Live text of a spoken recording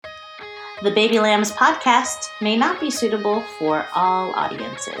The Baby Lambs podcast may not be suitable for all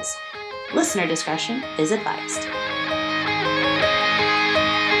audiences. Listener discretion is advised.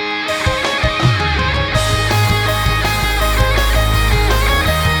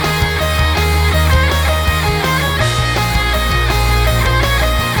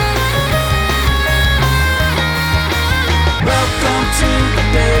 Welcome to the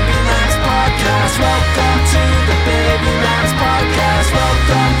Baby Lambs podcast. Welcome to the Baby Lambs podcast.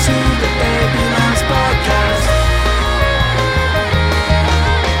 Welcome to the Baby Lambs podcast.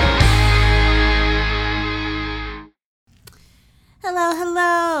 Hello,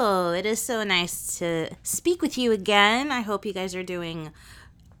 hello. It is so nice to speak with you again. I hope you guys are doing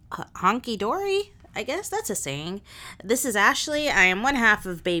honky-dory. I guess that's a saying. This is Ashley. I am one half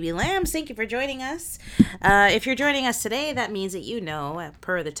of Baby Lambs. Thank you for joining us. If you're joining us today, that means that you know,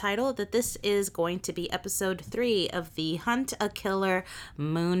 per the title, that this is going to be episode 3 of the Hunt a Killer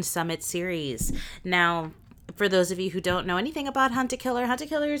Moon Summit series. Now, for those of you who don't know anything about Hunt a Killer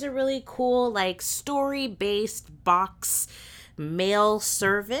is a really cool, like, story-based box mail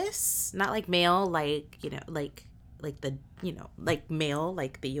service. Not like mail, like, you know, like the, you know, like mail,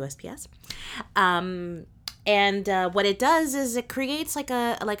 like the USPS. And what it does is it creates like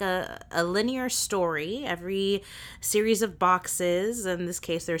a linear story. Every series of boxes, in this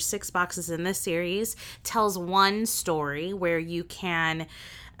case there's 6 boxes in this series, tells one story where you can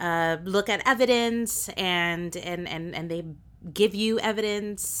look at evidence and they give you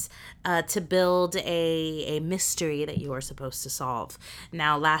evidence to build a mystery that you are supposed to solve.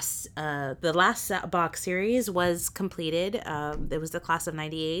 Now, the last box series was completed. It was the class of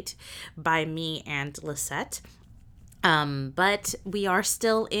 98 by me and Lisette. But we are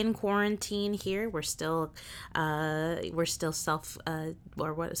still in quarantine here. We're still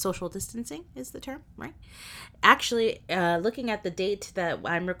social distancing is the term, right? Actually, looking at the date that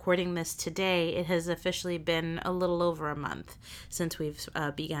I'm recording this today, it has officially been a little over a month since we've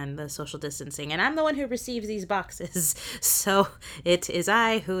begun the social distancing, and I'm the one who receives these boxes, so it is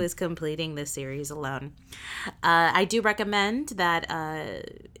I who is completing this series alone. I do recommend that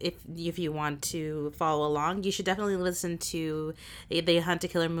if you want to follow along, you should definitely listen to the Hunt a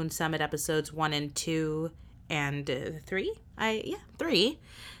Killer Moon Summit episodes 1 and 2 and 3. 3.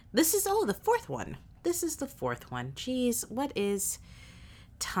 This is the 4th one. This is the 4th one. Jeez, what is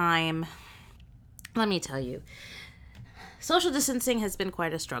time? Let me tell you. Social distancing has been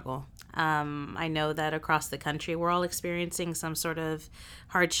quite a struggle. I know that across the country we're all experiencing some sort of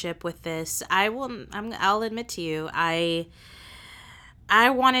hardship with this. I'll admit to you, I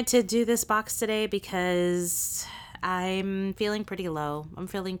wanted to do this box today because I'm feeling pretty low. I'm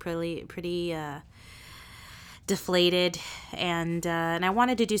feeling pretty deflated, and I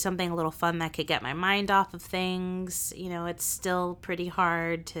wanted to do something a little fun that could get my mind off of things. You know, it's still pretty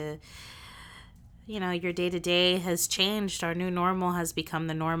hard to, you know, your day-to-day has changed. Our new normal has become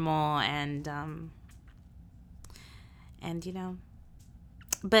the normal, and you know,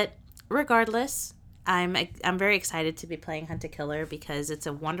 but regardless, I'm very excited to be playing Hunt a Killer because it's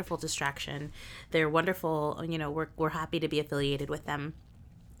a wonderful distraction. They're wonderful, you know, we're happy to be affiliated with them.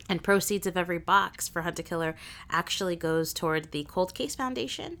 And proceeds of every box for Hunt a Killer actually goes toward the Cold Case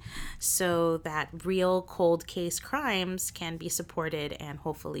Foundation so that real cold case crimes can be supported and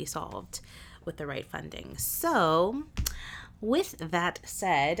hopefully solved with the right funding. So, with that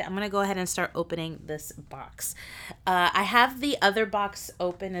said, I'm going to go ahead and start opening this box. I have the other box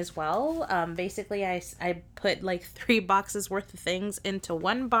open as well. Basically, I put like 3 boxes worth of things into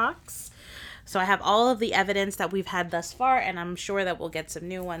one box. So I have all of the evidence that we've had thus far, and I'm sure that we'll get some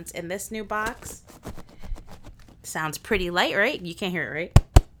new ones in this new box. Sounds pretty light, right? You can't hear it, right?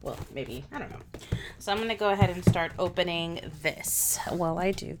 Well, maybe. I don't know. So I'm going to go ahead and start opening this. While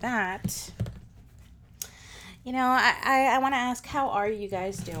I do that, you know, I want to ask, how are you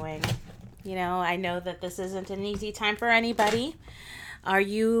guys doing? You know, I know that this isn't an easy time for anybody. Are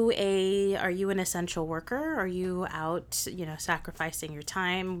you an essential worker? Are you out, you know, sacrificing your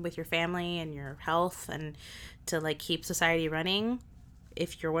time with your family and your health and to like keep society running?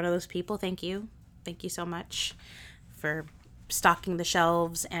 If you're one of those people, thank you. Thank you so much for stocking the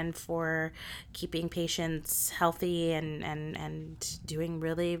shelves and for keeping patients healthy and making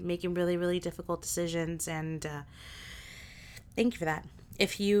really difficult decisions, and thank you for that.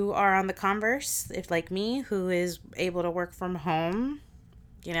 If you are on the converse, if like me, who is able to work from home,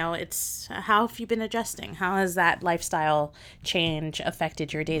 you know, it's how have you been adjusting? How has that lifestyle change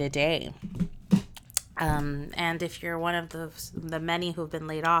affected your day-to-day? And if you're one of the many who've been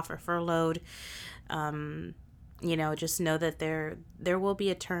laid off or furloughed, you know, just know that there will be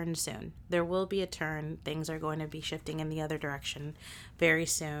a turn soon. There will be a turn. Things are going to be shifting in the other direction very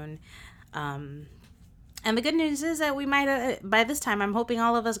soon. And the good news is that we might, by this time, I'm hoping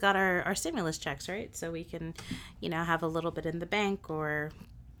all of us got our stimulus checks, right? So we can, have a little bit in the bank or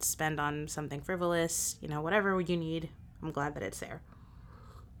spend on something frivolous, whatever you need. I'm glad that it's there.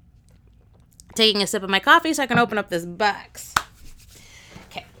 Taking a sip of my coffee so I can open up this box.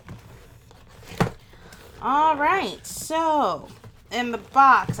 Okay. All right. So in the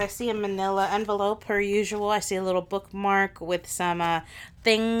box, I see a manila envelope per usual. I see a little bookmark with some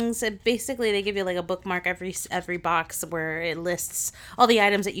things. Basically, they give you like a bookmark every box where it lists all the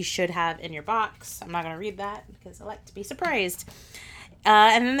items that you should have in your box. I'm not going to read that because I like to be surprised.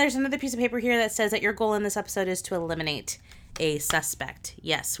 And then there's another piece of paper here that says that your goal in this episode is to eliminate a suspect.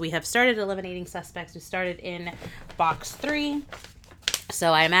 Yes, we have started eliminating suspects. We started in box 3.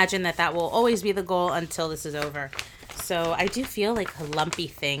 So I imagine that will always be the goal until this is over. So I do feel like a lumpy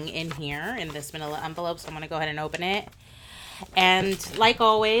thing in here in this manila envelope. So I'm going to go ahead and open it. And like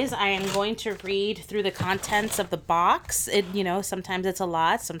always, I am going to read through the contents of the box. Sometimes it's a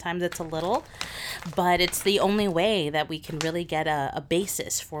lot, sometimes it's a little, but it's the only way that we can really get a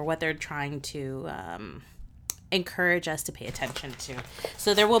basis for what they're trying to encourage us to pay attention to.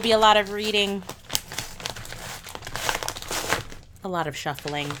 So there will be a lot of reading, a lot of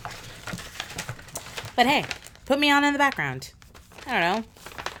shuffling. But hey, put me on in the background. I don't know.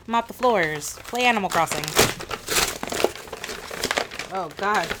 Mop the floors. Play Animal Crossing. Oh,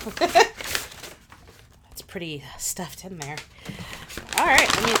 God. That's pretty stuffed in there. All right,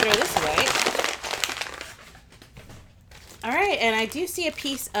 let me throw this away. All right, and I do see a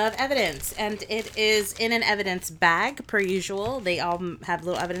piece of evidence, and it is in an evidence bag, per usual. They all have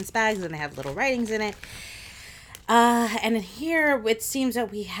little evidence bags, and they have little writings in it. And here, it seems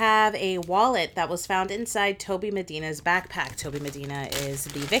that we have a wallet that was found inside Toby Medina's backpack. Toby Medina is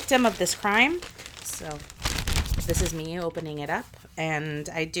the victim of this crime. So this is me opening it up. And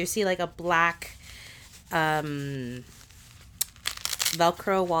I do see like a black Velcro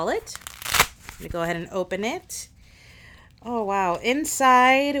wallet. I'm going to go ahead and open it. Oh, wow.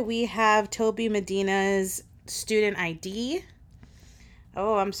 Inside, we have Toby Medina's student ID.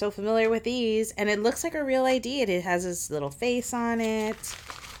 Oh, I'm so familiar with these. And it looks like a real ID. It has his little face on it.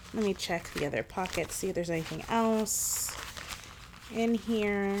 Let me check the other pockets, see if there's anything else in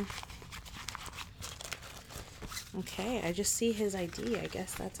here. Okay, I just see his ID. I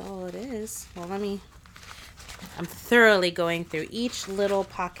guess that's all it is. Well, I'm thoroughly going through each little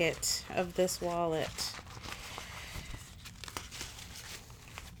pocket of this wallet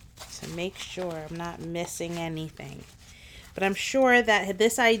to make sure I'm not missing anything. But I'm sure that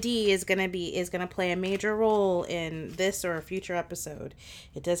this ID is gonna play a major role in this or a future episode.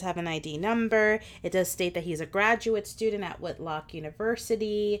 It does have an ID number. It does state that he's a graduate student at Whitlock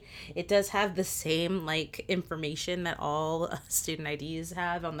University. It does have the same information that all student IDs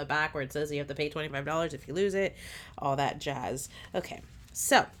have on the back, where it says you have to pay $25 if you lose it. All that jazz. Okay,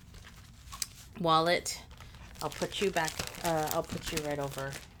 so wallet. I'll put you back. I'll put you right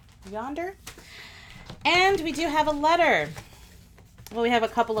over yonder. And we do have a letter. Well, we have a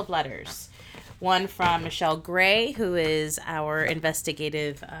couple of letters. One from Michelle Gray, who is our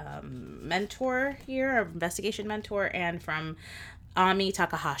investigative mentor here, our investigation mentor, and from Ami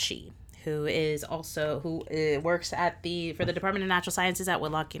Takahashi, who works for the Department of Natural Sciences at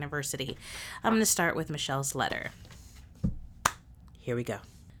Whitlock University. I'm going to start with Michelle's letter. Here we go.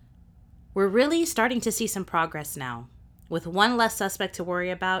 We're really starting to see some progress now. With one less suspect to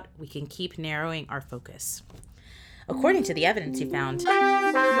worry about, we can keep narrowing our focus. According to the evidence he found, he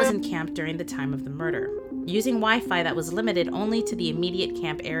was in camp during the time of the murder, using Wi-Fi that was limited only to the immediate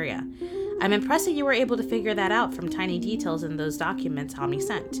camp area. I'm impressed that you were able to figure that out from tiny details in those documents Hami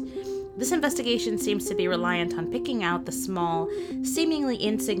sent. This investigation seems to be reliant on picking out the small, seemingly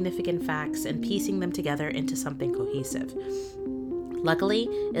insignificant facts and piecing them together into something cohesive. Luckily,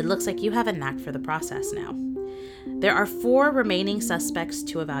 it looks like you have a knack for the process now. There are 4 remaining suspects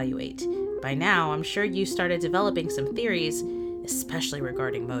to evaluate. By now, I'm sure you started developing some theories, especially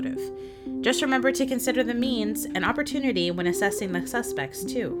regarding motive. Just remember to consider the means and opportunity when assessing the suspects,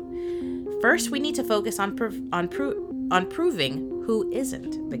 too. First, we need to focus on proving who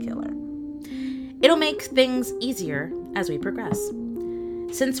isn't the killer. It'll make things easier as we progress.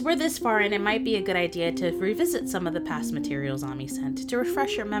 Since we're this far in, it might be a good idea to revisit some of the past materials Ami sent to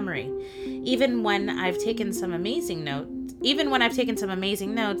refresh your memory. Even when I've taken some amazing notes,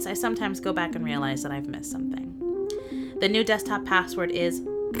 I sometimes go back and realize that I've missed something. The new desktop password is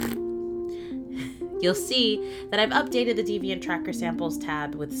You'll see that I've updated the Deviant Tracker Samples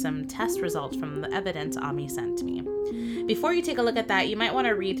tab with some test results from the evidence Ami sent me. Before you take a look at that, you might want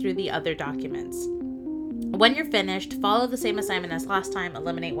to read through the other documents. When you're finished, follow the same assignment as last time.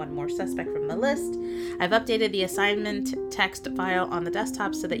 Eliminate one more suspect from the list. I've updated the assignment text file on the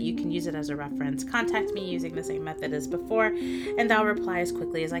desktop so that you can use it as a reference. Contact me using the same method as before, and I'll reply as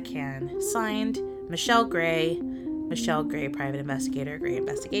quickly as I can. Signed, Michelle Gray. Michelle Gray, Private Investigator, Gray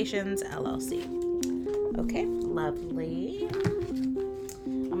Investigations, LLC. Okay, lovely.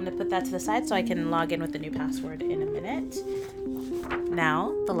 I'm going to put that to the side so I can log in with the new password in a minute.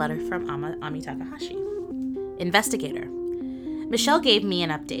 Now, the letter from Ami Takahashi. Investigator. Michelle gave me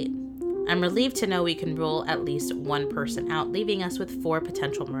an update. I'm relieved to know we can rule at least one person out, leaving us with 4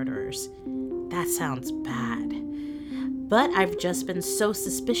 potential murderers. That sounds bad. But I've just been so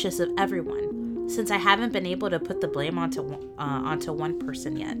suspicious of everyone, since I haven't been able to put the blame onto one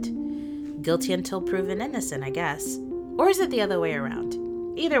person yet. Guilty until proven innocent, I guess. Or is it the other way around?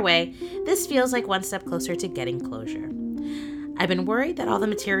 Either way, this feels like one step closer to getting closure. I've been worried that all the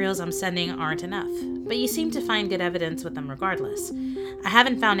materials I'm sending aren't enough, but you seem to find good evidence with them regardless. I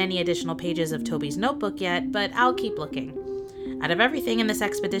haven't found any additional pages of Toby's notebook yet, but I'll keep looking. Out of everything in this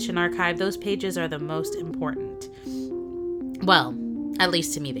expedition archive, those pages are the most important. Well, at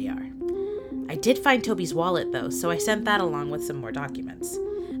least to me they are. I did find Toby's wallet though, so I sent that along with some more documents.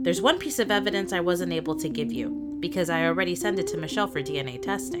 There's one piece of evidence I wasn't able to give you, because I already sent it to Michelle for DNA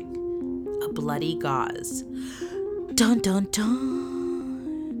testing. A bloody gauze. Dun dun dun.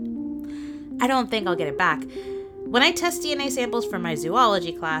 I don't think I'll get it back. When I test DNA samples for my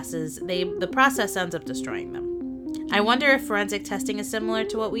zoology classes, the process ends up destroying them. I wonder if forensic testing is similar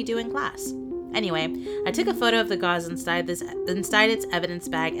to what we do in class. Anyway, I took a photo of the gauze inside its evidence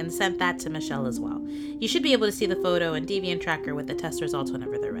bag and sent that to Michelle as well. You should be able to see the photo in Deviant Tracker with the test results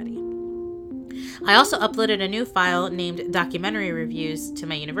whenever they're ready. I also uploaded a new file named Documentary Reviews to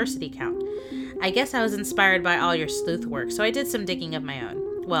my university account. I guess I was inspired by all your sleuth work, so I did some digging of my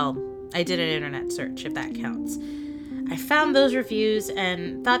own. Well, I did an internet search, if that counts. I found those reviews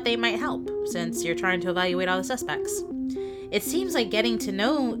and thought they might help, since you're trying to evaluate all the suspects. It seems like getting to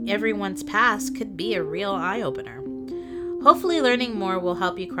know everyone's past could be a real eye-opener. Hopefully learning more will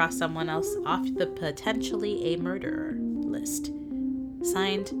help you cross someone else off the potentially a murderer list.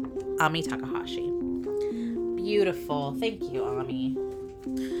 Signed, Ami Takahashi. Beautiful. Thank you, Ami.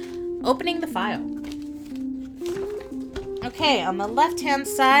 Opening the file. Okay, on the left-hand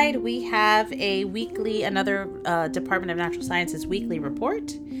side, we have another Department of Natural Sciences weekly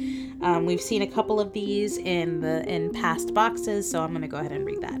report. We've seen a couple of these in past boxes, so I'm going to go ahead and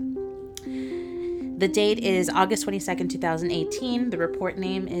read that. The date is August 22nd, 2018. The report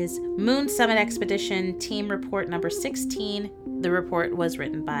name is Moon Summit Expedition Team Report number 16. The report was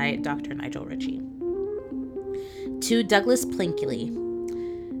written by Dr. Nigel Ritchie. To Douglas Plinkley.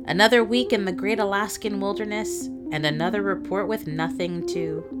 Another week in the Great Alaskan Wilderness, and another report with nothing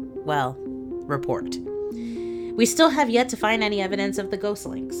to, well, report. We still have yet to find any evidence of the ghost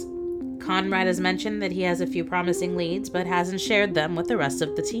links. Conrad has mentioned that he has a few promising leads, but hasn't shared them with the rest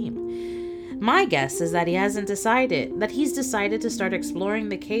of the team. My guess is that he's decided to start exploring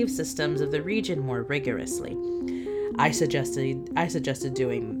the cave systems of the region more rigorously. I suggested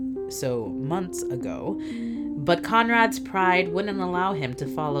doing so months ago, but Conrad's pride wouldn't allow him to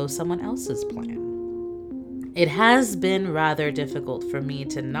follow someone else's plan. It has been rather difficult for me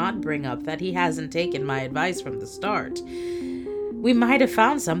to not bring up that he hasn't taken my advice from the start. We might have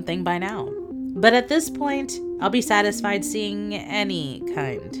found something by now, but at this point, I'll be satisfied seeing any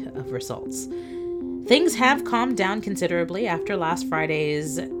kind of results. Things have calmed down considerably after last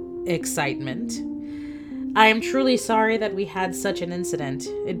Friday's excitement. I am truly sorry that we had such an incident.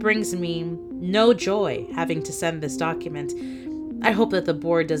 It brings me no joy having to send this document. I hope that the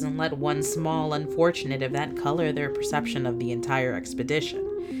board doesn't let one small unfortunate event color their perception of the entire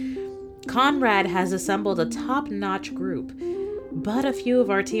expedition. Conrad has assembled a top-notch group, but a few of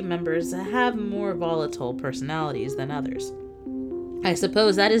our team members have more volatile personalities than others. I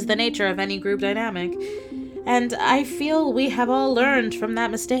suppose that is the nature of any group dynamic, and I feel we have all learned from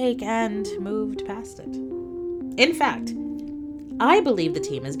that mistake and moved past it. In fact, I believe the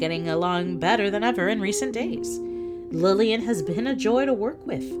team is getting along better than ever in recent days. Lillian has been a joy to work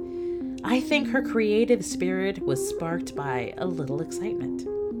with. I think her creative spirit was sparked by a little excitement.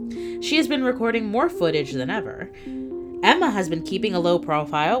 She has been recording more footage than ever. Emma has been keeping a low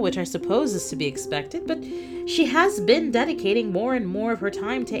profile, which I suppose is to be expected, but she has been dedicating more and more of her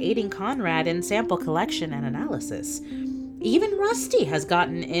time to aiding Conrad in sample collection and analysis. Even Rusty has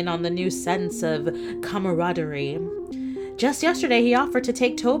gotten in on the new sense of camaraderie. Just yesterday, he offered to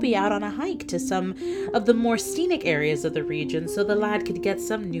take Toby out on a hike to some of the more scenic areas of the region so the lad could get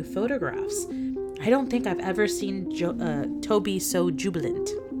some new photographs. I don't think I've ever seen Toby so jubilant.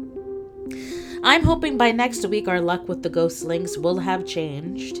 I'm hoping by next week our luck with the ghost links will have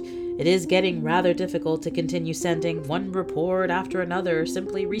changed. It is getting rather difficult to continue sending one report after another,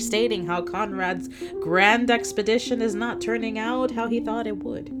 simply restating how Conrad's grand expedition is not turning out how he thought it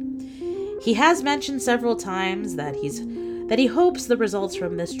would. He has mentioned several times that he hopes the results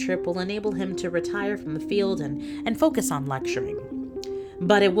from this trip will enable him to retire from the field and focus on lecturing.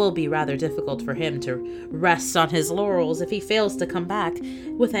 But it will be rather difficult for him to rest on his laurels if he fails to come back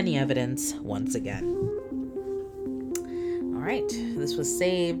with any evidence once again. All right, this was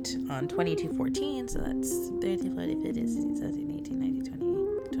saved on 22/14, so that's 30, 40, 50, 60, 17, 18, 19, 20,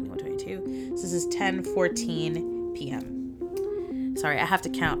 21, 22. So this is 10:14 p.m. Sorry, I have to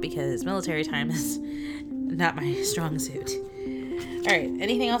count because military time is not my strong suit. All right,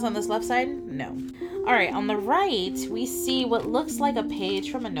 anything else on this left side? No. All right, on the right, we see what looks like a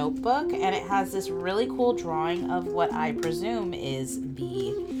page from a notebook, and it has this really cool drawing of what I presume is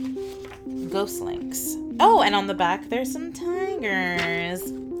the ghost links. Oh, and on the back, there's some tigers.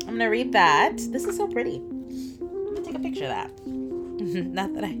 I'm going to read that. This is so pretty. I'm going to take a picture of that.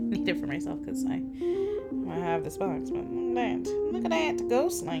 Not that I need it for myself, because I have this box, but look at that.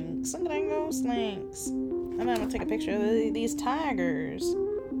 Ghost links. Look at that ghost links. And I'm going to take a picture of these tigers.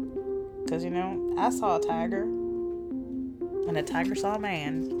 Because, I saw a tiger. And a tiger saw a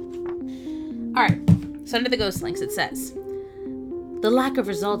man. Alright, so under the ghost links it says, "The lack of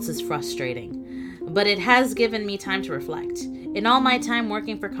results is frustrating, but it has given me time to reflect. In all my time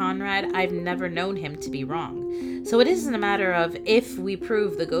working for Conrad, I've never known him to be wrong. So it isn't a matter of if we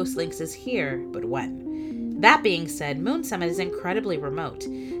prove the ghost links is here, but when. That being said, Moon Summit is incredibly remote.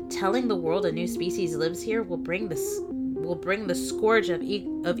 Telling the world a new species lives here will bring the scourge of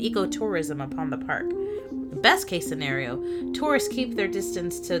ecotourism upon the park. Best case scenario, tourists keep their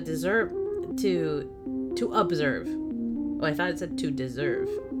distance to observe. Oh, I thought it said to deserve.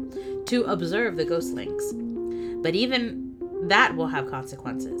 To observe the ghost links. But even that will have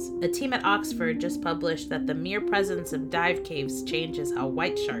consequences. A team at Oxford just published that the mere presence of dive caves changes how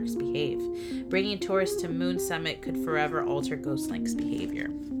white sharks behave. Bringing tourists to Moon Summit could forever alter ghost links'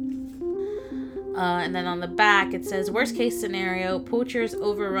 behavior." And then on the back, it says, "Worst case scenario, poachers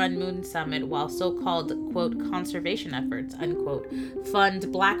overrun Moon Summit while so-called, quote, conservation efforts, unquote,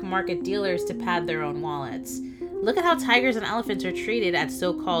 fund black market dealers to pad their own wallets. Look at how tigers and elephants are treated at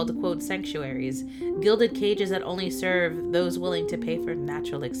so-called, quote, sanctuaries, gilded cages that only serve those willing to pay for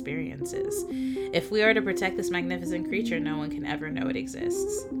natural experiences. If we are to protect this magnificent creature, no one can ever know it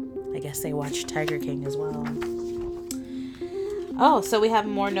exists." I guess they watch Tiger King as well. Oh, so we have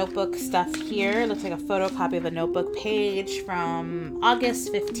more notebook stuff here. Looks like a photocopy of a notebook page from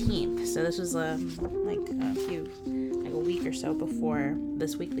August 15th. So this was a week or so before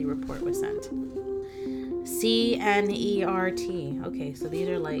this weekly report was sent. CNERT. Okay, so these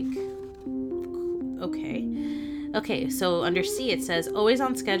are like... Okay, so under C it says, always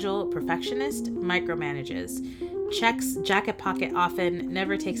on schedule, perfectionist, micromanages. Checks jacket pocket often,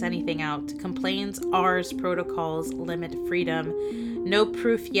 never takes anything out. Complains R's protocols limit freedom. No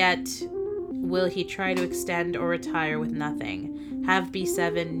proof yet. Will he try to extend or retire with nothing? Have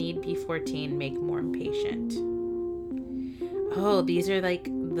B7, need B14, make more impatient. Oh, these are like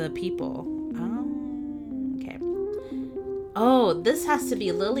the people. Oh, okay. Oh, this has to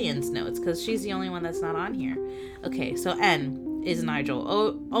be Lillian's notes because she's the only one that's not on here. Okay, so N is Nigel.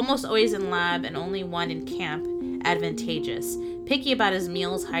 Almost always in lab and only one in camp. Advantageous. Picky about his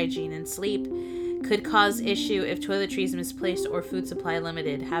meals, hygiene, and sleep. Could cause issue if toiletries misplaced or food supply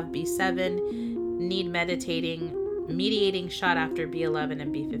limited. Have B7. Need mediating shot after B11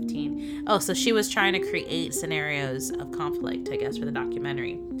 and B15. Oh, so she was trying to create scenarios of conflict, I guess, for the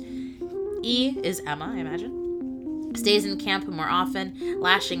documentary. E is Emma, I imagine. Stays in camp more often,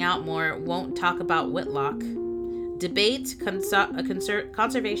 lashing out more, won't talk about Whitlock. Debate,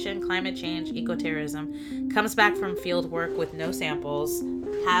 conservation, climate change, ecotourism. Comes back from field work with no samples.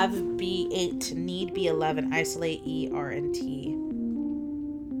 Have B8, need B11, isolate E, R, and T.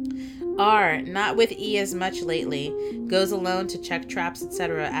 R, not with E as much lately. Goes alone to check traps,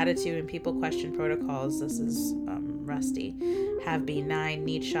 etc. Attitude and people question protocols. This is Rusty. Have B9,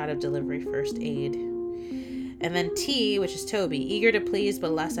 need shot of delivery, first aid. And then T, which is Toby, eager to please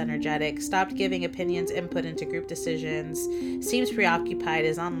but less energetic, stopped giving opinions input into group decisions, seems preoccupied,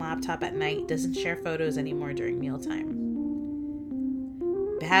 is on laptop at night, doesn't share photos anymore during mealtime.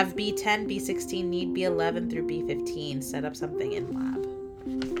 Have B10, B16, need B11 through B15, set up something in lab.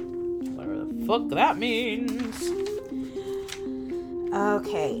 Whatever the fuck that means.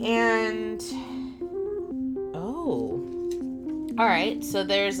 Okay, and... Oh. Alright, so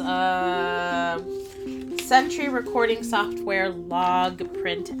there's a... Sentry recording software log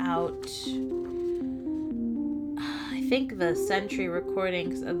printout. think the Sentry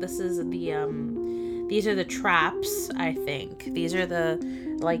recordings, this is these are the traps, I think. These are the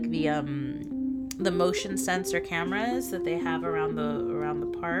motion sensor cameras that they have around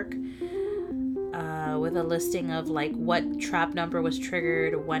the park, with a listing of like what trap number was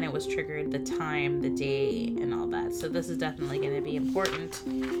triggered, when it was triggered, the time, the day, and all that. So this is definitely going to be important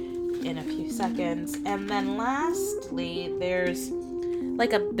in a few seconds. And then lastly, there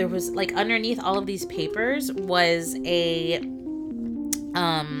was underneath all of these papers was a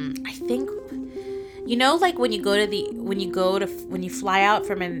I think, you know, like when you fly out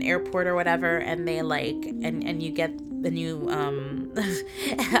from an airport or whatever, and they and you get the new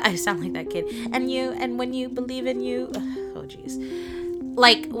I sound like that kid, and when you believe in you, oh geez,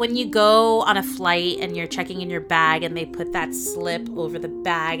 like when you go on a flight and you're checking in your bag and they put that slip over the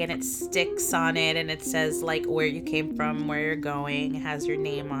bag and it sticks on it and it says like where you came from, where you're going, it has your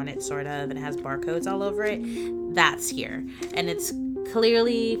name on it sort of, and it has barcodes all over it. That's here, and it's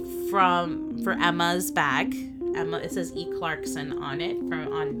clearly for Emma's bag. Emma, it says E. Clarkson on it,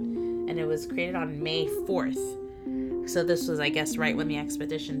 and it was created on May 4th. So this was, I guess, right when the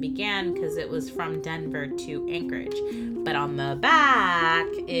expedition began, because it was from Denver to Anchorage. But on the back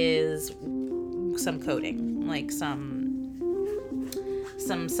is some coding, like something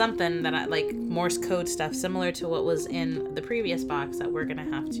that like Morse code stuff, similar to what was in the previous box that we're gonna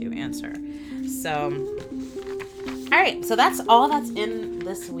have to answer. So, all right, so that's all that's in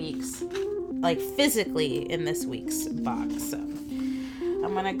this week's, like physically in this week's box. So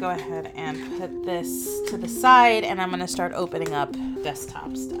I'm going to go ahead and put this to the side, and I'm going to start opening up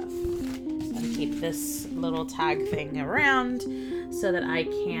desktop stuff and keep this little tag thing around so that I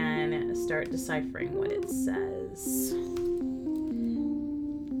can start deciphering what it says.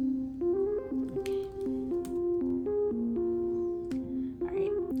 Okay. All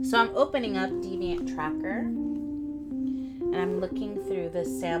right. So I'm opening up Deviant Tracker, and I'm looking through the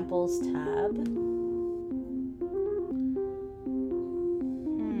samples tab.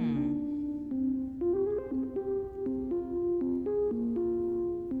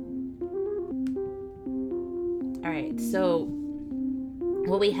 So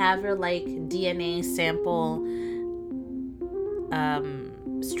what we have are like DNA sample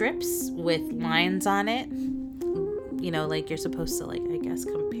strips with lines on it. You know, like you're supposed to, like, I guess,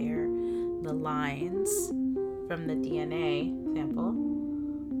 compare the lines from the DNA sample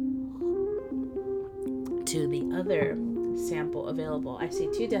to the other sample available. I see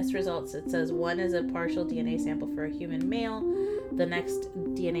 2 test results. It says one is a partial DNA sample for a human male. The next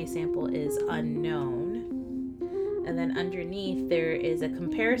DNA sample is unknown. And then underneath there is a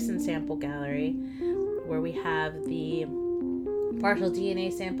comparison sample gallery where we have the partial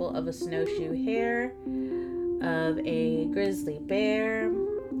DNA sample of a snowshoe hare, of a grizzly bear,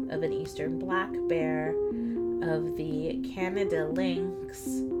 of an eastern black bear, of the Canada lynx,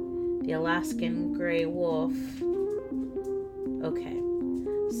 the Alaskan gray wolf. Okay,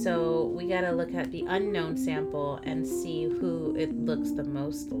 so we gotta look at the unknown sample and see who it looks the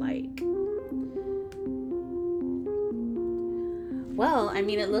most like. Well, I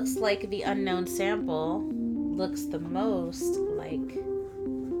mean, it looks like the unknown sample looks the most like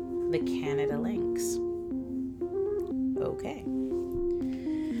the Canada lynx. Okay.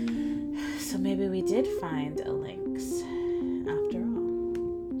 So maybe we did find a lynx after all.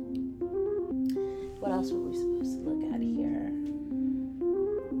 What else were we supposed to look at here?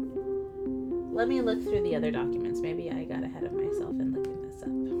 Let me look through the other documents. Maybe I got ahead of myself in looking this up.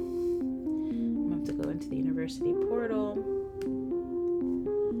 I'm going to have to go into the university portal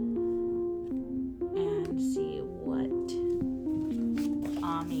and see what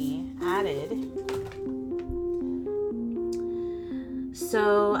Ami added.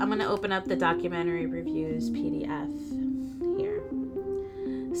 So I'm going to open up the documentary reviews PDF here.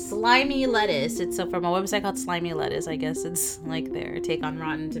 Slimy Lettuce. It's from a website called Slimy Lettuce. I guess it's like their take on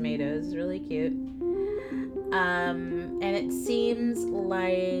Rotten Tomatoes. It's really cute. And it seems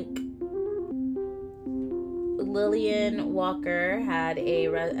like Lillian Walker had a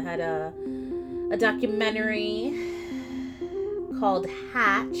documentary called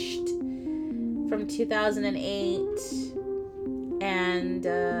Hatched from 2008. And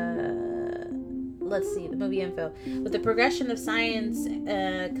let's see, the movie info. With the progression of science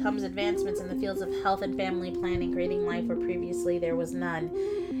comes advancements in the fields of health and family planning, creating life where previously there was none.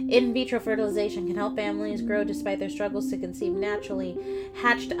 In vitro fertilization can help families grow despite their struggles to conceive naturally.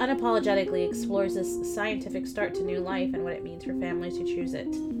 Hatched unapologetically explores this scientific start to new life and what it means for families who choose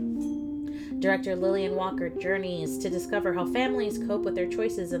it. Director Lillian Walker journeys to discover how families cope with their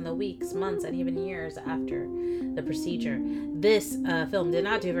choices in the weeks, months, and even years after the procedure. This film did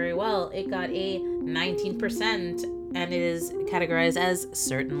not do very well. It got a 19% and it is categorized as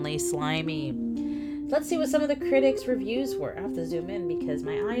certainly slimy. Let's see what some of the critics' reviews were. I have to zoom in because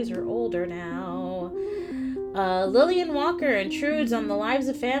my eyes are older now. Lillian Walker intrudes on the lives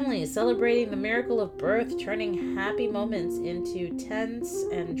of families, celebrating the miracle of birth, turning happy moments into tense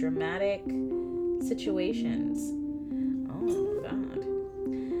and dramatic situations. Oh, God.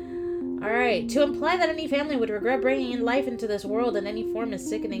 All right. To imply that any family would regret bringing life into this world in any form is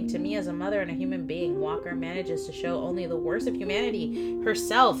sickening to me as a mother and a human being. Walker manages to show only the worst of humanity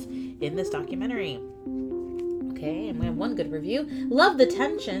herself in this documentary. Okay, and we have one good review. Love the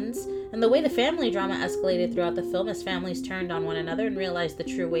tensions and the way the family drama escalated throughout the film as families turned on one another and realized the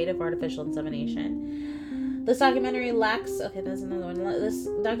true weight of artificial insemination. This documentary lacks... Okay, there's another one. This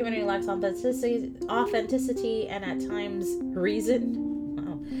documentary lacks authenticity and at times reason.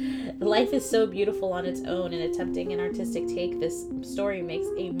 Wow. Life is so beautiful on its own, and attempting an artistic take, this story makes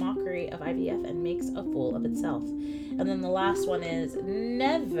a mockery of IVF and makes a fool of itself. And then the last one is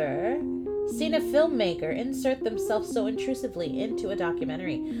never seen a filmmaker insert themselves so intrusively into a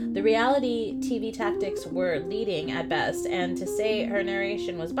documentary. The reality TV tactics were leading at best, and to say her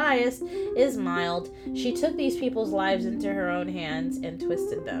narration was biased is mild. She took these people's lives into her own hands and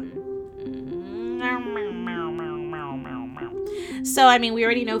twisted them. So, I mean, we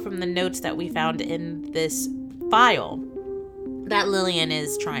already know from the notes that we found in this file that Lillian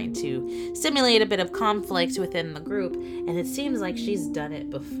is trying to simulate a bit of conflict within the group, and it seems like she's done it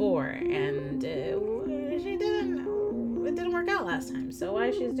before, and it didn't work out last time, so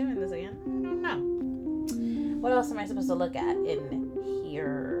why she's doing this again, I don't know. What else am I supposed to look at in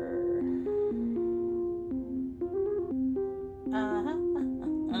here?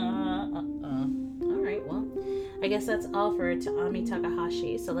 Alright, well, I guess that's all for Ami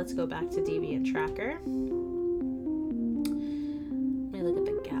Takahashi, so let's go back to Deviant Tracker. Look at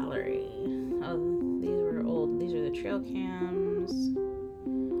the gallery. Oh, these were old. These are the trail cams.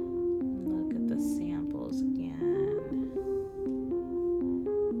 Look at the samples again.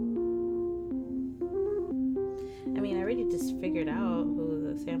 I mean, I already just figured out who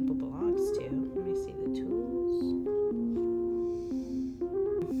the sample belongs to. Let me see the tools.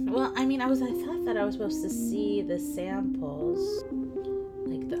 Well, I mean, I thought that I was supposed to see the samples,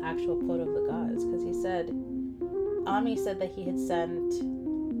 like the actual quote of the gods, because he said. Ami said that he had sent...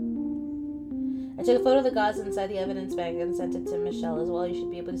 I took a photo of the gauze inside the evidence bag and sent it to Michelle as well. You should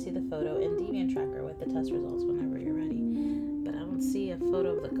be able to see the photo in Deviant Tracker with the test results whenever you're ready. But I don't see a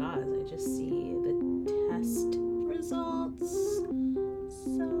photo of the gauze. I just see the test results.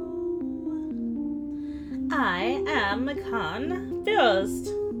 So... I am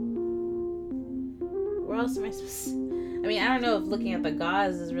confused. Where else am I supposed to... I mean, I don't know if looking at the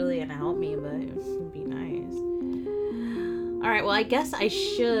gauze is really going to help me, but it would be nice. Alright, well, I guess I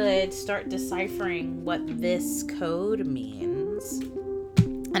should start deciphering what this code means.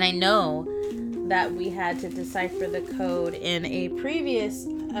 And I know that we had to decipher the code in a previous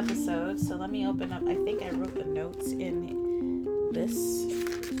episode, so let me open up. I think I wrote the notes in this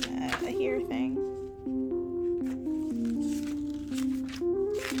here thing.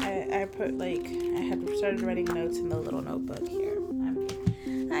 I put, like, I had started writing notes in the little notebook here.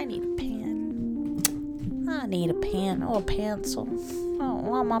 I need a pen. I need a pen. Oh, a pencil. Oh,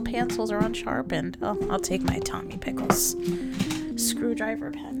 well, my pencils are unsharpened. Oh, I'll take my Tommy Pickles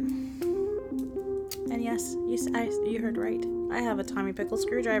screwdriver pen. And yes, you heard right. I have a Tommy Pickles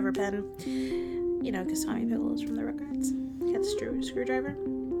screwdriver pen. You know, because Tommy Pickles is from the Rugrats. He had the screwdriver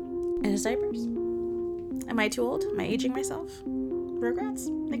in his diapers. Am I too old? Am I aging myself? Rugrats?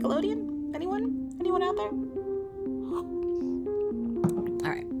 Nickelodeon? Anyone? Anyone out there?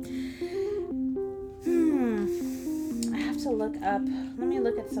 Alright. I have to look up. Let me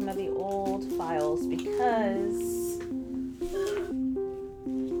look at some of the old files because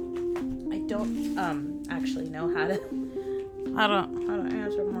I don't actually know how to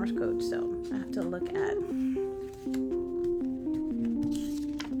answer Morse code, so I have to look at.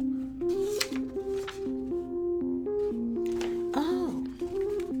 Oh,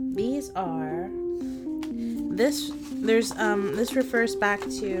 these are this. This refers back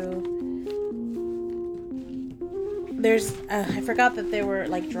to. There's, I forgot that there were,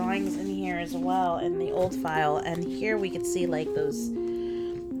 like, drawings in here as well in the old file, and here we could see, like, those,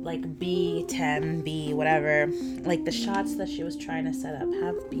 like, B10, B, whatever, like, the shots that she was trying to set up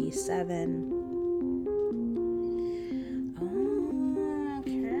have B7.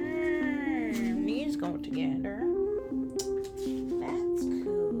 Okay, these go together. That's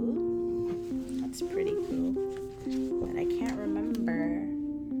cool. That's pretty cool, but I can't remember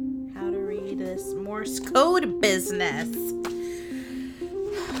how to read this Morse code business.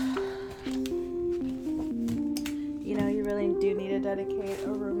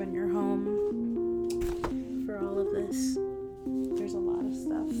 room in your home for all of this. There's a lot of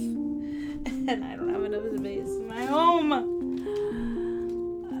stuff. And I don't have enough space in my home.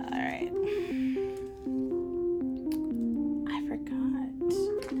 Alright. I forgot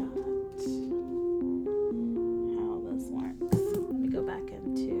how this works. Let me go back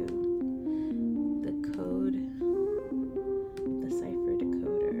into the code, the cipher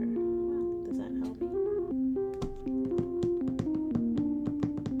decoder. Does that help me?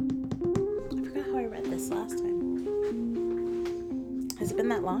 I forgot how I read this last time. Has it been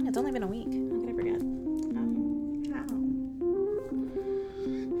that long? It's only been a week. How could I forget? How could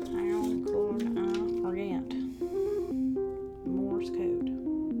I forget? Morse code.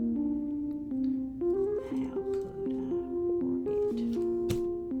 How could I forget?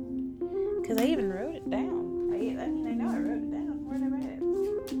 Because I even wrote it down. I know I wrote it down. Where did I write it?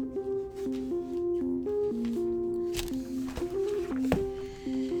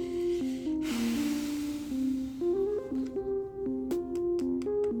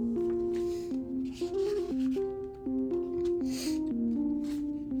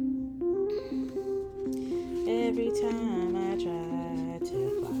 Every time I try to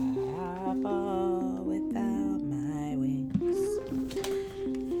fly, I fall without my wings.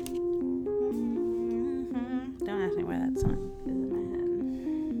 Don't ask me why that song is in my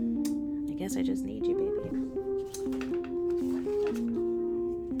head. I guess I just need you, baby.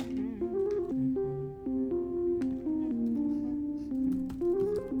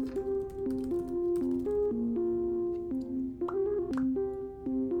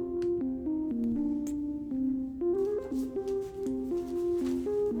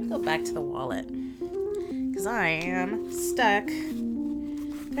 Go back to the wallet because I am stuck.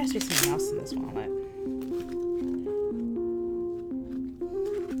 There has to be something else in this wallet.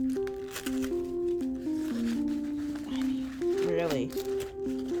 I mean, really?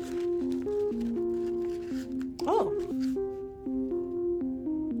 Oh.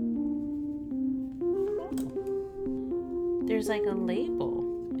 There's like a label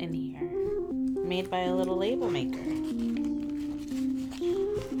in here made by a little label maker.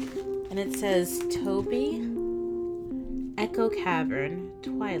 And it says Toby, Echo Cavern,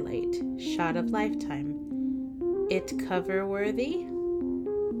 Twilight, Shot of Lifetime. It cover worthy?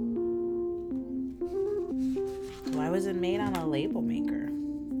 Why was it made on a label maker?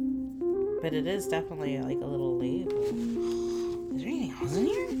 But it is definitely like a little label. Is there anything else in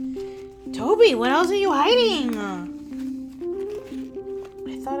here? Toby, what else are you hiding?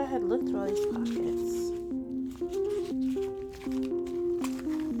 I thought I had looked through all these pockets.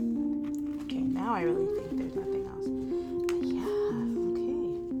 I really think there's nothing else. But yeah,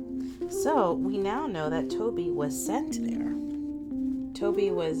 okay. So we now know that Toby was sent there.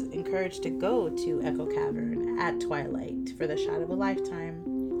 Toby was encouraged to go to Echo Cavern at twilight for the shot of a lifetime.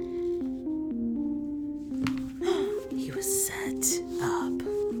 He was set up.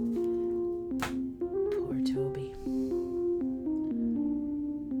 Poor Toby.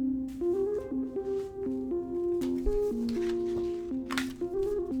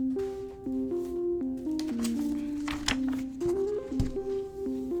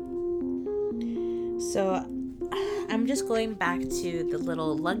 So I'm just going back to the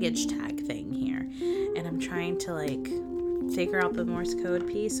little luggage tag thing here, and I'm trying to like figure out the Morse code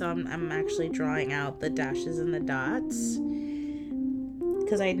piece. So I'm actually drawing out the dashes and the dots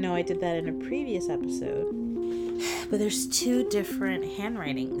because I know I did that in a previous episode. But there's two different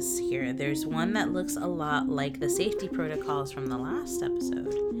handwritings here. There's one that looks a lot like the safety protocols from the last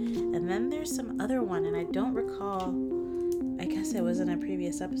episode, and then there's some other one, and I don't recall. I guess it was in a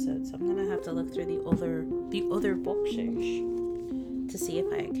previous episode, so I'm gonna have to look through the other boxes to see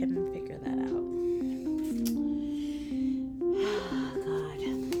if I can figure that out. Oh, God.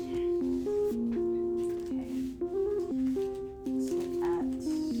 Okay.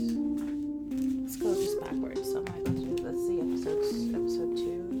 Let's go just backwards. So I'm gonna go through. Let's see episode 2.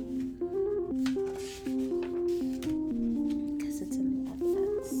 Because it's in the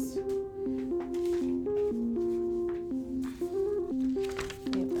evidence.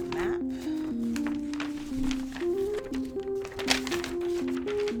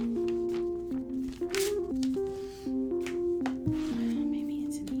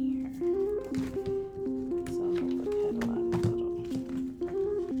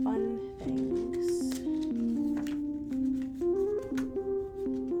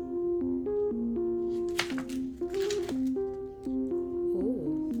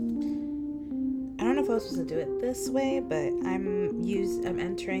 I was supposed to do it this way, but I'm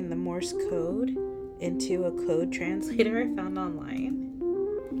entering the Morse code into a code translator I found online.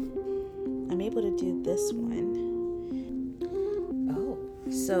 I'm able to do this one. Oh,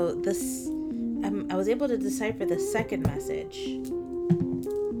 So this, I was able to decipher the second message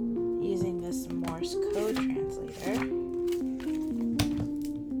using this Morse code translator.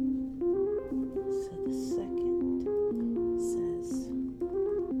 So the second says,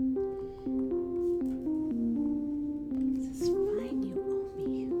 fine, you owe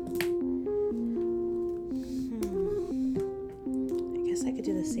me. I guess I could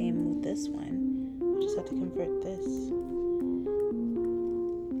do the same with this one. I'll just have to convert this.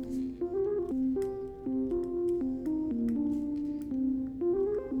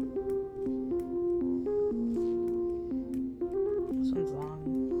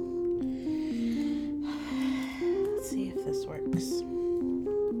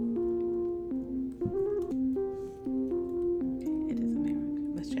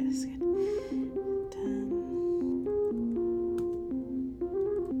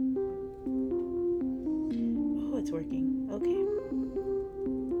 Working. Okay.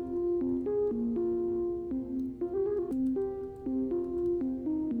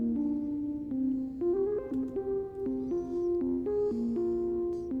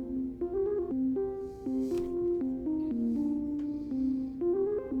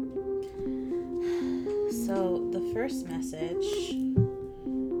 So the first message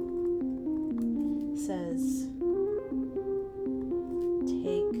says,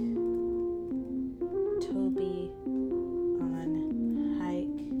 take Toby on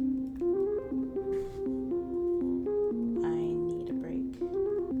hike. I need a break.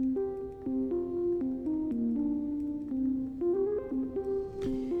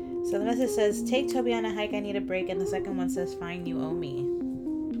 So the message says, take Toby on a hike, I need a break. And the second one says, fine, you owe me.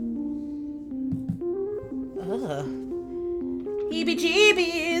 Ugh.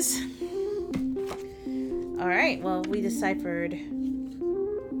 Heebie-jeebies. All right, well, we deciphered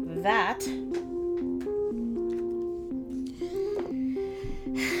that.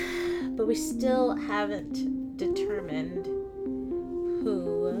 But we still haven't determined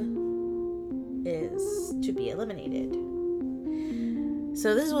who is to be eliminated.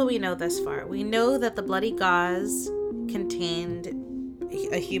 So this is what we know thus far. We know that the bloody gauze contained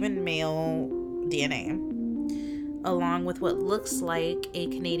a human male DNA, along with what looks like a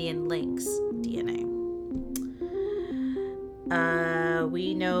Canadian lynx DNA.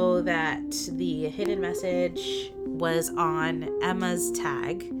 We know that the hidden message was on Emma's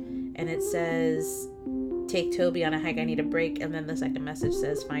tag, and it says, take Toby on a hike, I need a break, and then the second message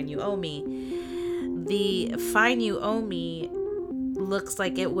says, fine, you owe me. The fine, you owe me looks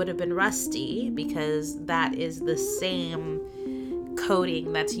like it would have been Rusty, because that is the same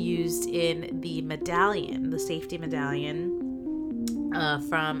coding that's used in the medallion, the safety medallion,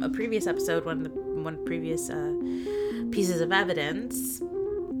 from a previous episode, one previous pieces of evidence.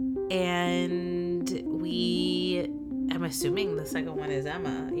 And I'm assuming the second one is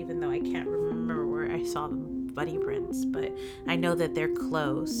Emma, even though I can't remember where I saw the buddy prints, but I know that they're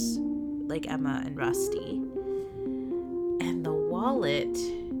close, like Emma and Rusty. And the wallet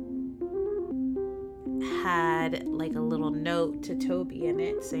had like a little note to Toby in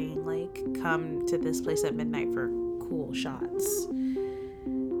it saying, like, come to this place at midnight for cool shots.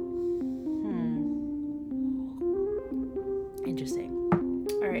 Interesting.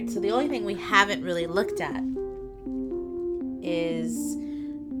 All right, so the only thing we haven't really looked at is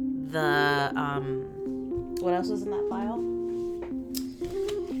the what else was in that file?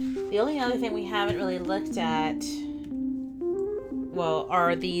 The only other thing we haven't really looked at, well,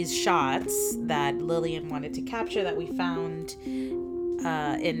 are these shots that Lillian wanted to capture that we found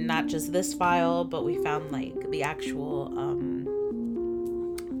in not just this file, but we found like the actual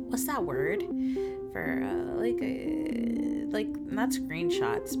what's that word for like not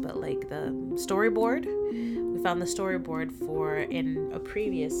screenshots, but like the storyboard. We found the storyboard for in a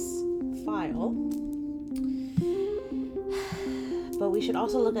previous file. But we should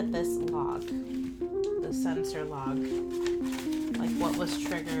also look at this log, the sensor log, like what was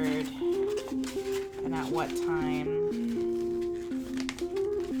triggered and at what time.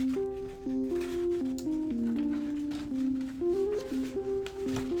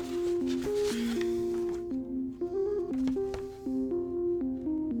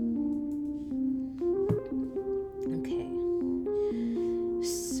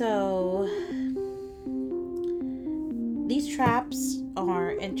 So these traps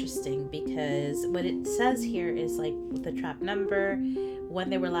are interesting because what it says here is like the trap number, when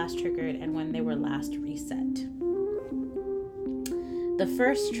they were last triggered, and when they were last reset. The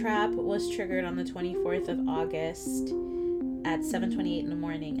first trap was triggered on the 24th of August at 7:28 in the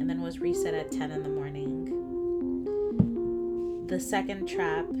morning and then was reset at 10 in the morning. The second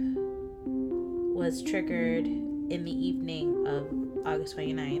trap was triggered in the evening of August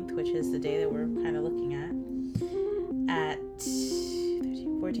 29th, which is the day that we're kind of looking at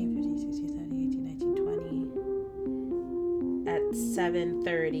 13, 14, 15, 16, 17, 18, 19, 20, at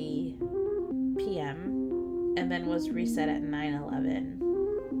 7:30 p.m. and then was reset at 9:11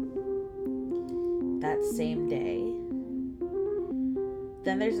 that same day.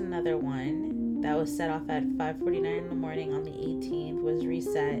 Then there's another one that was set off at 5:49 in the morning on the 18th, was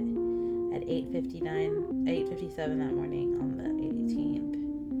reset at 8:57 that morning on the 18th.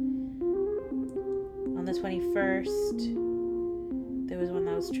 On the 21st, there was one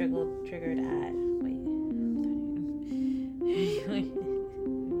that was triggered at,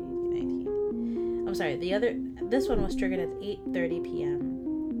 I'm sorry, this one was triggered at 8:30 p.m.,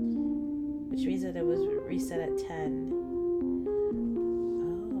 which means that it was reset at 10.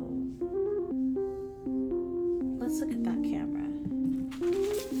 Let's look at that camera.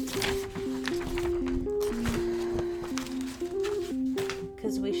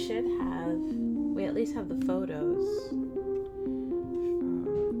 Because we at least have the photos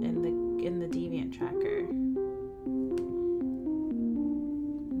in the Deviant tracker.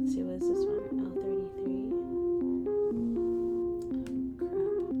 Let's see, what is this one? L33. Oh,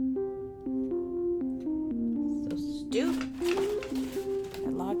 crap. So stupid. I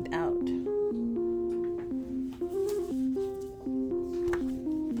logged out.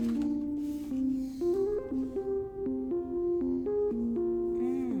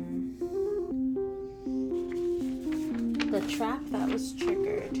 The trap that was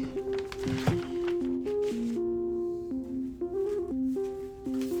triggered.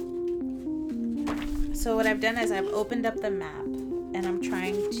 So what I've done is I've opened up the map and I'm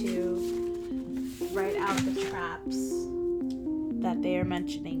trying to write out the traps that they are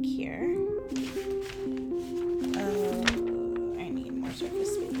mentioning here. I need more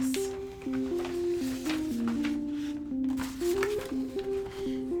surface space.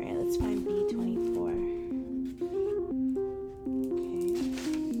 Alright, let's find B24.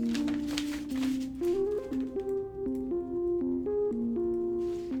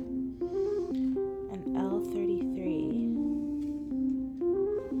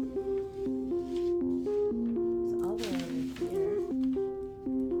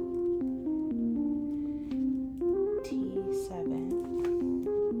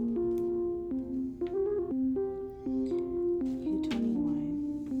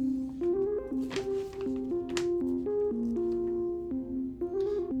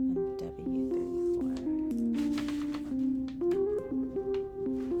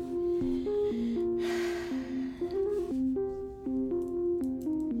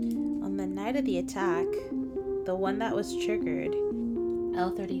 Of the attack, the one that was triggered,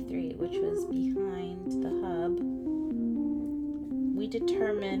 L33, which was behind the hub, we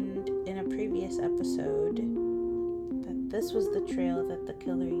determined in a previous episode that this was the trail that the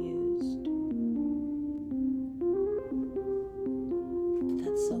killer used.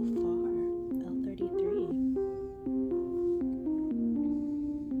 That's so far. L33.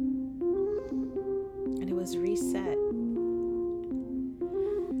 And it was reset.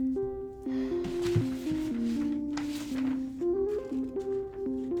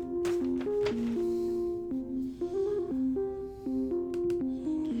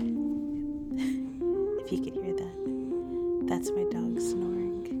 If you could hear that, that's my dog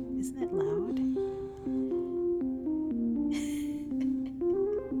snoring. Isn't it loud?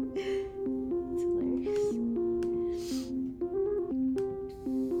 It's hilarious.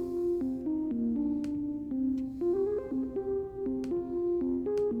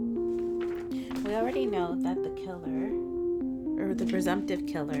 We already know that the killer, or the presumptive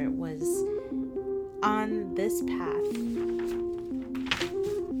killer, was on this path.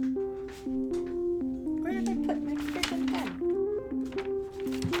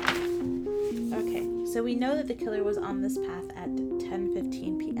 So we know that the killer was on this path at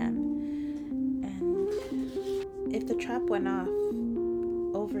 10:15 p.m. And if the trap went off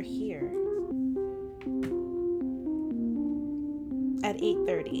over here at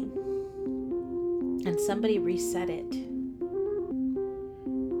 8:30 and somebody reset it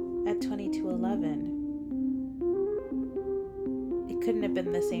at 22:11, it couldn't have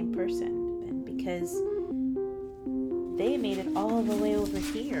been the same person then, because they made it all the way over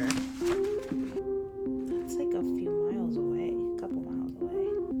here. Like a few miles away, a couple miles away,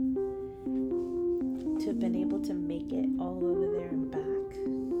 to have been able to make it all over there and back,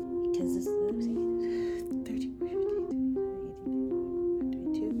 because this, let's see, 13, 14,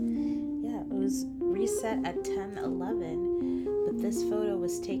 22, yeah, it was reset at 10:11, but this photo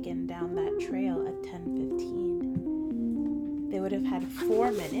was taken down that trail at 10:15. They would have had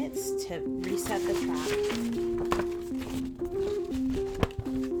 4 minutes to reset the trap,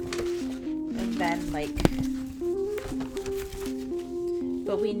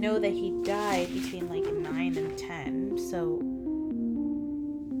 But we know that he died between like 9 and 10. So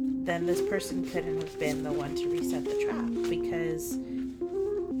then this person couldn't have been the one to reset the trap because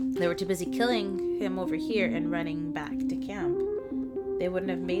they were too busy killing him over here and running back to camp. They wouldn't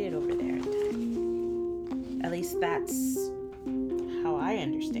have made it over there in time. At least that's how I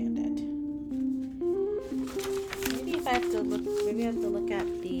understand it. Maybe I have to look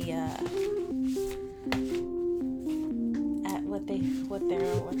at the at what they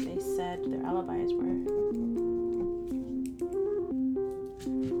said their alibis were.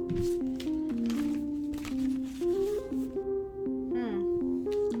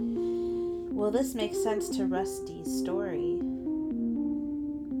 Well, this makes sense to Rusty's story.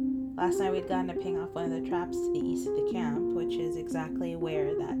 Last night we'd gotten a ping off one of the traps to the east of the camp, which is exactly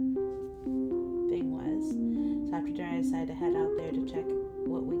where that thing was. So after dinner I decided to head out there to check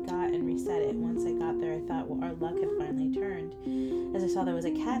what we got and reset it. Once I got there I thought our luck had finally turned, as I saw there was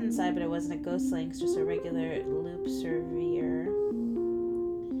a cat inside, but it wasn't a ghost lynx, just a regular loop surveyor.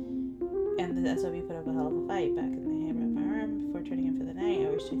 And the SOB put up a hell of a fight. Back in the hammer at my arm before turning in for the night. I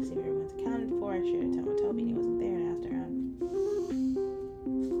wished to see if everyone's accounted for. I shared a tent with Toby and he wasn't there, and asked around.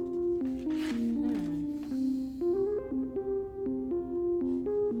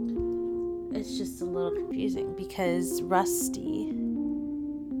 It's just a little confusing because Rusty...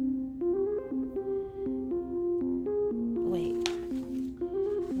 Wait.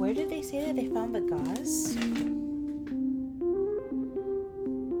 Where did they say that they found the gauze?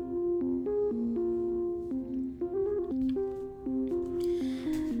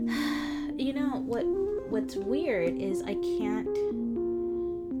 You know, what's weird is I can't...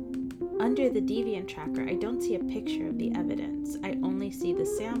 Under the Deviant tracker, I don't see a picture of the evidence. I only see the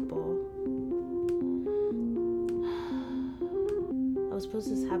sample. I was supposed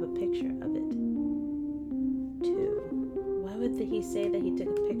to have a picture of it, too. Why would he say that he took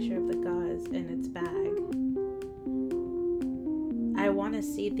a picture of the gauze in its bag? I want to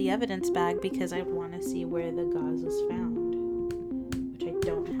see the evidence bag because I want to see where the gauze was found, which I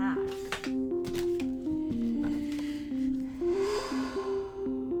don't have.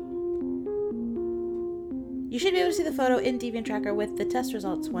 You should be able to see the photo in Deviant Tracker with the test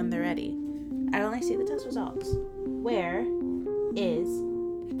results when they're ready. I only see the test results. Where is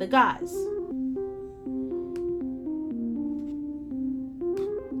the gauze?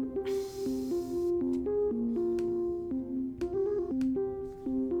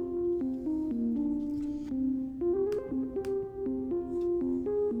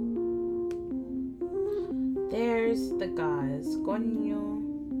 There's the gauze. Coño.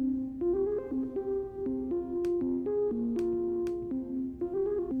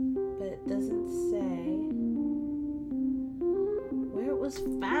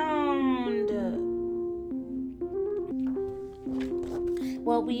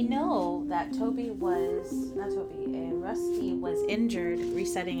 Well, we know that Rusty was injured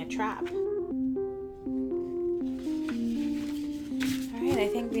resetting a trap. Alright, I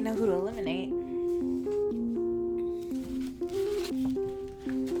think we know who to eliminate.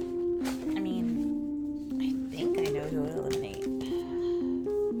 I think I know who to eliminate.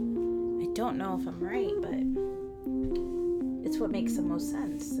 I don't know if I'm right, but it's what makes the most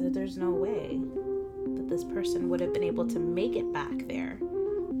sense. There's no way that this person would have been able to make it back there.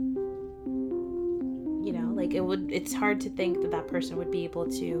 It's hard to think that person would be able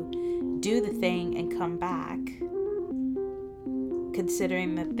to do the thing and come back,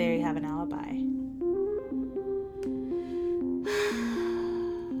 considering that they have an alibi.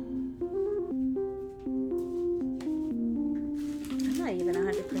 I'm not even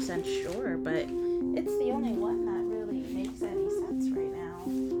 100% sure, but it's the only one that really makes any sense right now,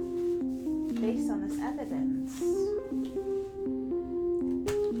 based on this evidence.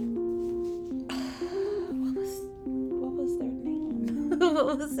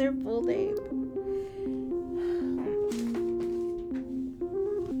 What was their full name?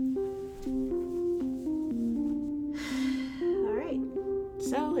 Alright.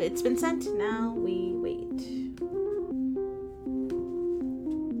 So it's been sent. Now we wait.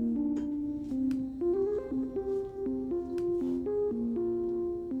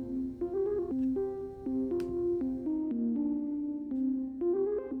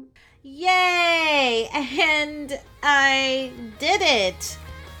 Yay! And I did it!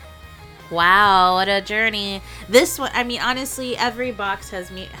 Wow, what a journey. This one, honestly, every box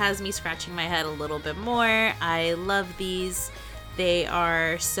has me scratching my head a little bit more. I love these. They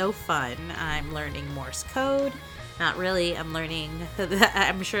are so fun. I'm learning Morse code. Not really. I'm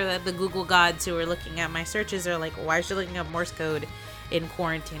sure that the Google gods who are looking at my searches are like, why is she looking up Morse code in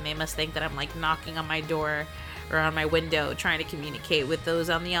quarantine? They must think that I'm like knocking on my door or on my window trying to communicate with those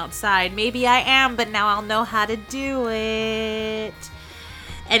on the outside. Maybe I am, but now I'll know how to do it.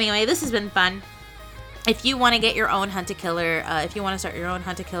 Anyway, this has been fun. If you want to get your own Hunt-A-Killer, if you want to start your own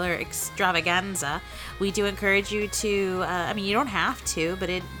Hunt-A-Killer extravaganza, we do encourage you to, you don't have to,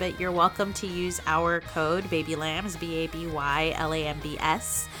 but you're welcome to use our code, BABYLAMBS,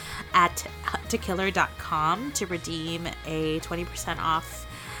 BABYLAMBS, at huntakiller.com to redeem a 20% off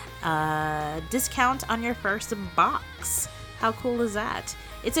discount on your first box. How cool is that?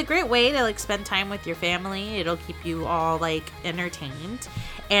 It's a great way to spend time with your family. It'll keep you all entertained.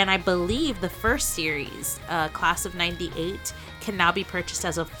 And I believe the first series, Class of 98, can now be purchased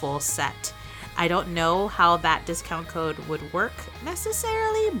as a full set. I don't know how that discount code would work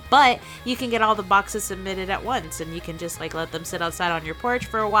necessarily, but you can get all the boxes submitted at once, and you can just let them sit outside on your porch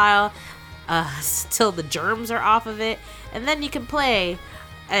for a while till the germs are off of it, and then you can play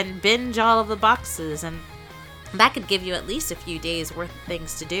and binge all of the boxes, and that could give you at least a few days worth of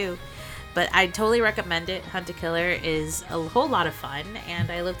things to do. But I totally recommend it. Hunt-A-Killer is a whole lot of fun,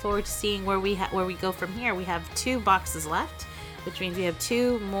 and I look forward to seeing where we go from here. We have 2 boxes left, which means we have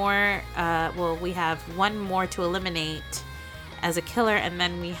 2 more. We have 1 more to eliminate as a killer, and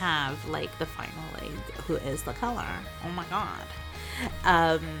then we have the final who is the killer. Oh my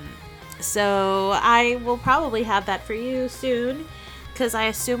god. So I will probably have that for you soon, because I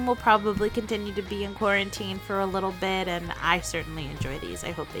assume we'll probably continue to be in quarantine for a little bit, and I certainly enjoy these.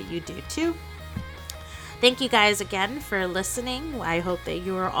 I hope that you do too. Thank you guys again for listening. I hope that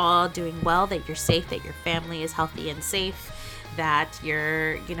you are all doing well, that you're safe, that your family is healthy and safe, that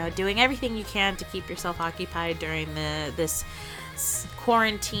you're, doing everything you can to keep yourself occupied during this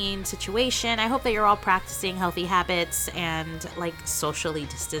quarantine situation. I hope that you're all practicing healthy habits and socially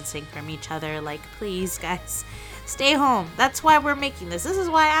distancing from each other. Please, guys, stay home. That's why we're making this. This is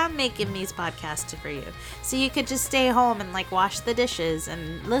why I'm making these podcasts for you. So you could just stay home and wash the dishes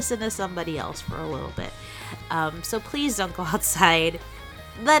and listen to somebody else for a little bit. So please don't go outside.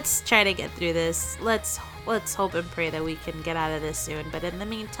 Let's try to get through this. Let's hope and pray that we can get out of this soon. But in the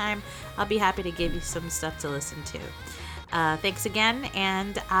meantime, I'll be happy to give you some stuff to listen to. Thanks again,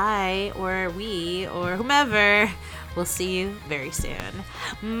 and I, or we, or whomever, will see you very soon.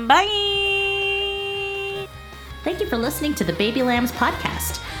 Bye! Thank you for listening to the Baby Lambs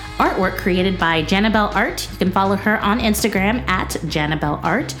podcast. Artwork created by Janabelle Art. You can follow her on Instagram at Janabelle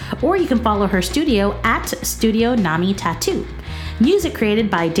Art, or you can follow her studio at Studio Nami Tattoo. Music created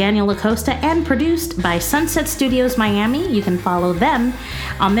by Daniel Acosta and produced by Sunset Studios Miami. You can follow them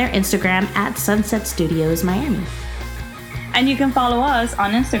on their Instagram at Sunset Studios Miami. And you can follow us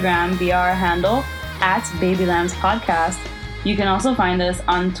on Instagram via our handle at Baby Lambs Podcast. You can also find us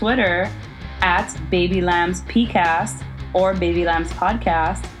on Twitter at Baby Lambs PCast or Baby Lambs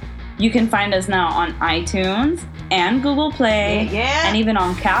Podcast. You can find us now on iTunes and Google Play, and even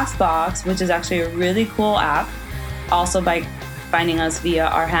on CastBox, which is actually a really cool app. Also by finding us via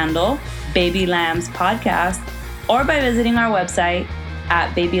our handle, Baby Lambs Podcast, or by visiting our website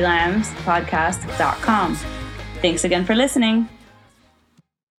at babylambspodcast.com. Thanks again for listening.